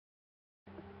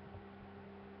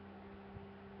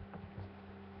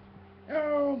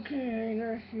Okay,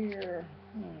 let's see here.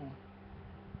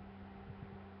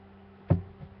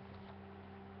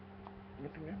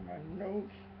 Looking at my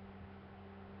notes.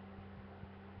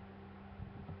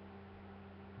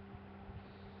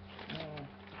 Uh,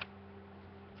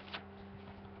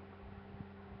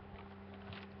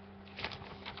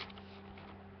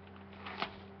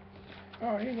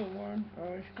 oh, here's the one.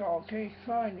 It's called Case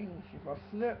Findings. If I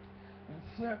flip,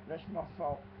 that's my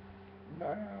fault.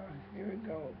 But here we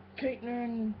go.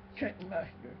 Caitlin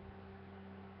Checkmaster.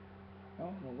 I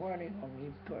don't know why they want me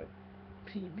to put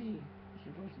PB. It's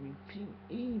supposed to be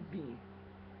PEB.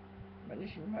 But this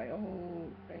is my old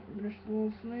middle school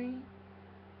fling.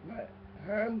 But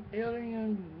her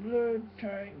alien blood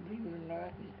type, believe it or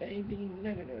not, is AB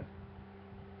negative.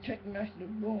 Checkmaster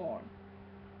Born.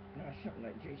 Not something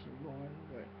like Jason Bourne,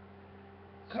 but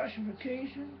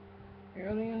classification,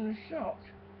 alien assault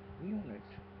unit.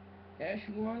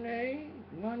 S1A,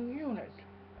 1 unit.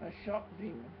 Assault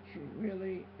demon. She's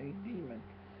really a demon.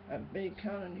 At Bay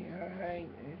Colony, her height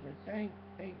is, I think,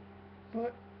 8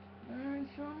 foot 9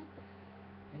 something.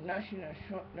 And now she's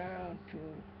shrunk down to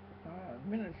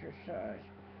miniature size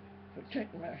for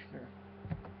Techmaster.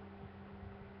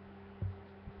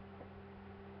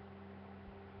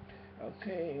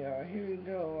 Okay, here we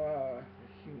go.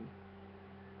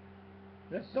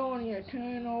 Let's see. Lithonia,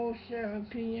 10:07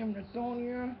 p.m.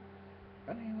 Lithonia. I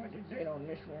didn't write the date on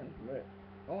this one, but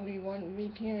only one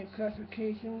weekend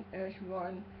classification.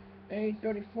 S1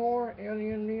 A34,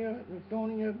 Alien Leah,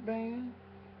 Lithonia Bane.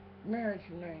 Marriage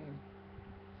name.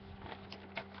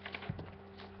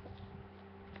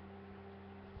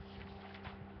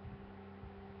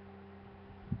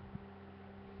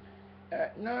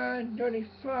 At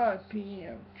 9:35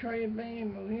 p.m., Trey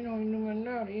Bane, Molino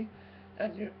Illuminati,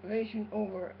 activation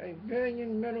over a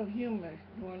billion metal humans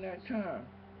during that time.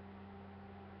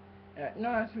 At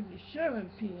 9:57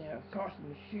 p.m.,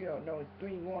 Cosmic Shield, those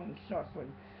 3 warning shots for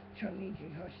Chanichi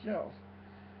herself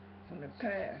from the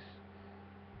past.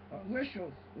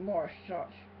 Initial Mars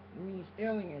shots means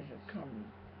aliens are coming.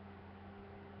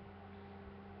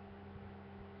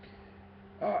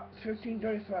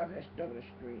 1535 West Douglas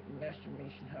Street, Master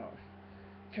Mason House.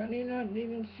 Chanina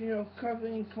Demon Shield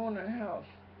covering corner house.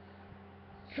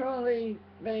 Charlie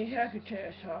Bay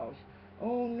Hackett's house.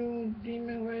 Oh new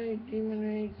Demon Ray, Demon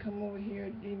Ray, come over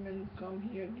here, Demon, come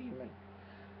here, Demon.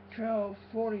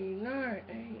 12:49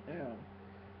 a.m.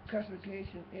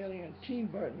 Classification Alien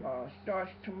T-Bird Mall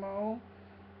starts tomorrow.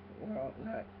 Well,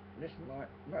 not this month,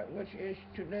 but which is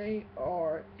today,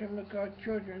 or Democrat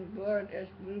Children Blood as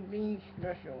Blue Bean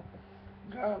Special.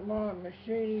 Godma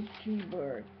Mercedes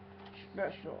T-Bird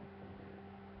Special.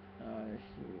 Let's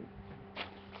see.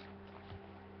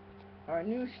 Our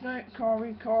new snipe call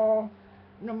recall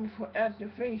number for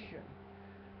activation.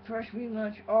 First, we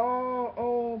launch all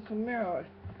old Camaros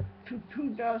to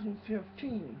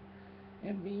 2015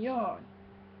 and beyond.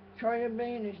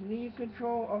 Bane is need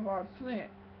control of our plant.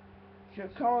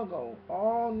 Chicago,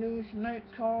 all new snipe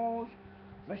calls,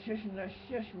 position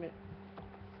assessment.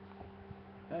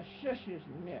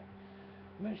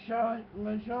 Massage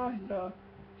the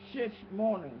 6th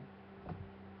morning.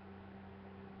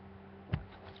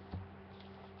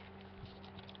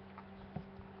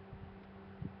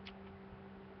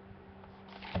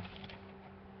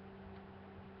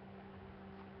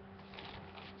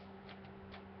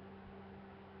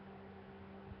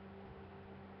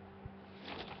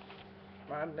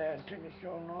 My bad, taking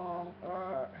so long.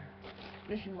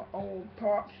 This is my old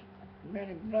Pops, Men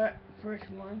in Black, first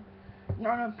one.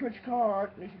 Not a pitch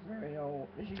card, this is very old.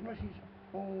 This is Rusty's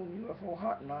old UFO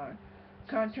hotline.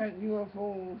 Contact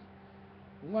UFOs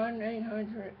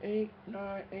 1-800-8989.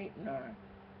 There's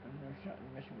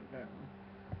something missing with that one.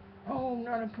 Home,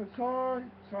 not a per card,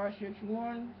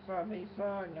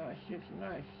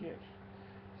 561-585-9696.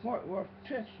 Fort Worth,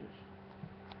 Texas.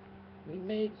 We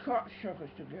made crop circles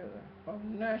together. Of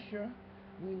NASA,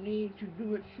 we need to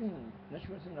do it soon. That's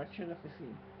what's in our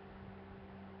telepathy.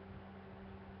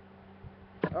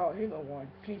 Oh, here go one.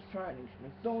 Case findings.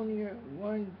 Lithonia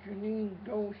 1 Janine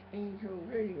Ghost Angel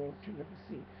Radio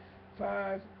telepathy.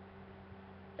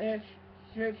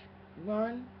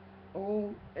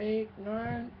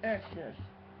 5X61-089 access.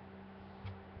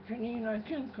 Janine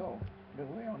Akinko, the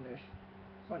wellness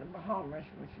for the Bahamas,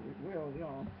 which is real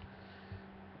young.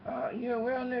 Your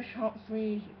wellness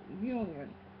Humphreys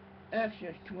Union.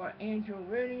 Access to our Angel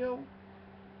Radio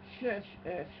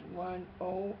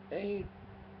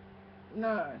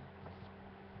 6X1089.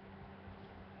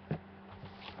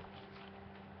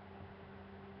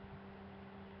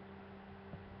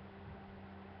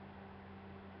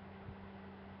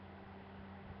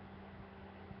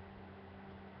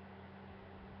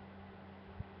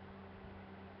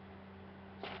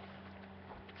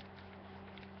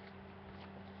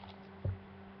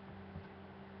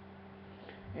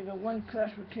 Figure 1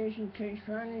 classification case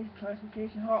findings,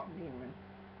 classification Hawk Demon.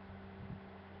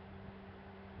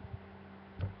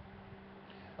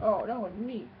 Oh, that was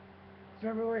me.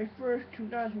 February 1st,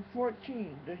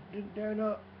 2014. Just dig that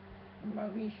up in my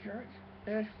research.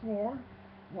 S4,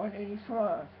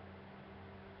 185.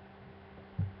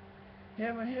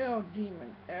 Heaven Hell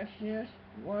Demon, access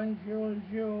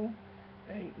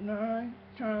 10089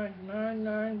 times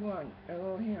 991,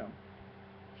 Elohim.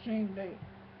 Same date.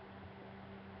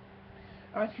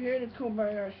 I created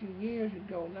Kobayashi years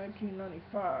ago,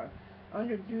 1995,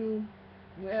 under due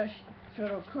West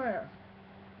Federal Craft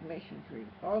Masonry.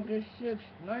 August 6,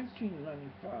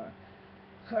 1995.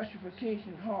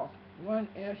 Classification Hawk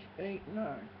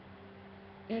 1S89.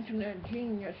 Internet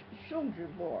Genius Soldier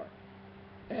Boy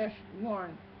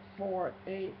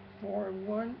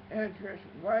S14841. Address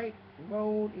White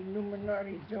Road,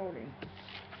 Illuminati Building.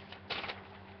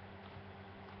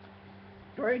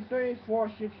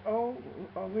 33460,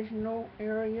 original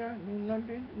area, New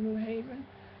London, New Haven,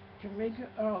 Jamaica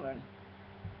Island.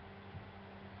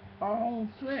 Our home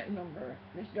flat number,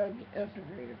 this gotta be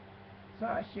activated,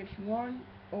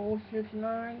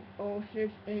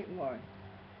 561-069-0681.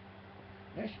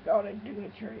 That's Scarlet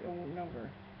Dignitary old number.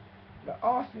 The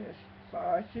office,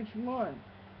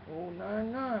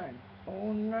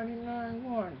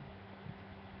 561-099-0991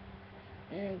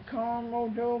 in Carmel,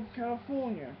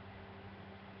 California.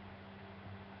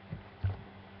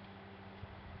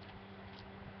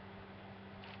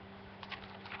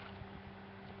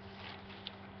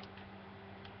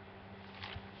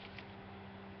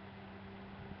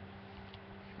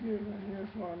 Excuse me here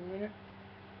for a minute.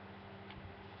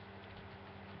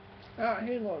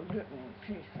 Here's a little good one,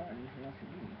 case findings once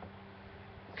again.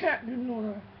 Captain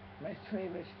Luna, my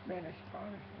favorite Spanish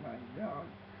artist, my dog.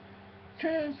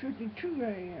 10:52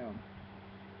 a.m.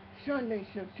 Sunday,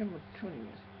 September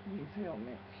 20th. You feel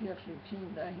me? She actually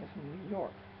came down here from New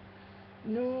York.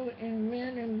 New in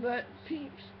men in black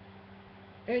peeps,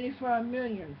 85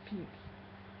 million peeps.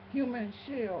 Human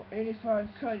cell, 85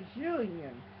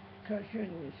 quadrillion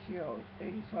cells,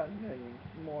 85 million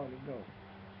more to go.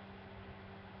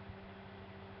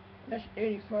 That's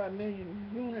 85 million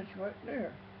units right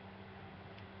there.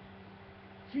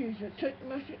 She's a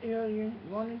Tickmaster alien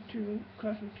 1 and 2,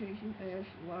 classification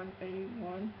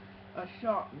S1A1, a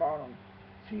shark bottom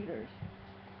feeders.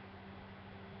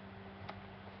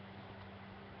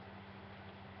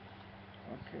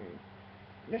 Okay,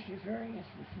 this is very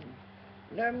interesting.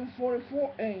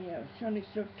 11:44 a.m. Sunday,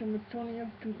 September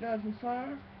 20th,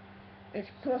 2005. It's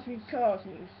Puffy Cosby.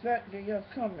 In fact, they are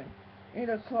coming. 8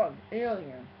 o'clock,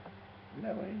 alien.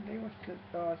 That way they was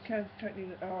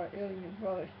contacting our alien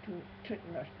brothers to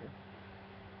Tickmaster.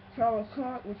 12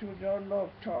 o'clock, which was our love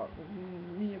talk with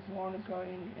me and Veronica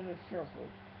in a circle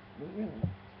with women.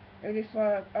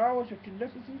 85 hours of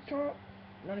telepathy talk.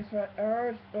 95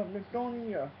 hours of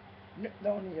Lithonia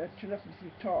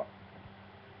telepathy talk.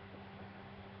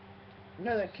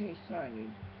 Another case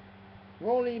finding.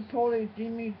 Roly Poly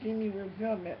Jimmy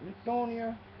Revealment,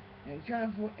 Lithonia, and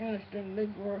Jennifer Aniston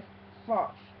Lakeworth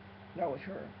Fox. That was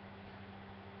her.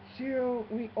 Serial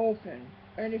reopened.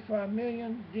 85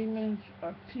 million demons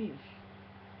of peace.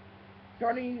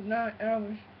 39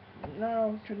 hours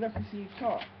now telepathy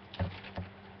talk.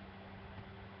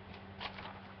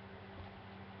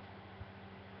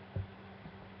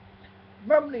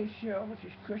 Bubbly Shell, which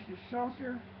is Crystal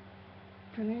Saucer,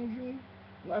 Tunisia,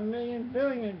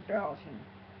 1,000,000,000,000.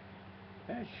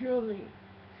 And Shirley,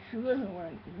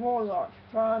 Slytherin, Warlocks,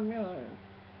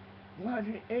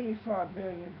 5,185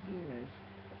 billion demons.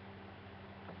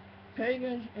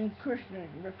 Pagans and Christians,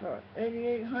 record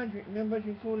 8,800 members,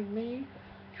 including me,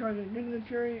 Charlie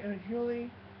Dignitary, and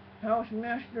Julie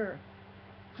Housemaster.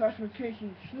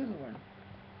 Classification Slytherin.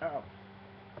 Out.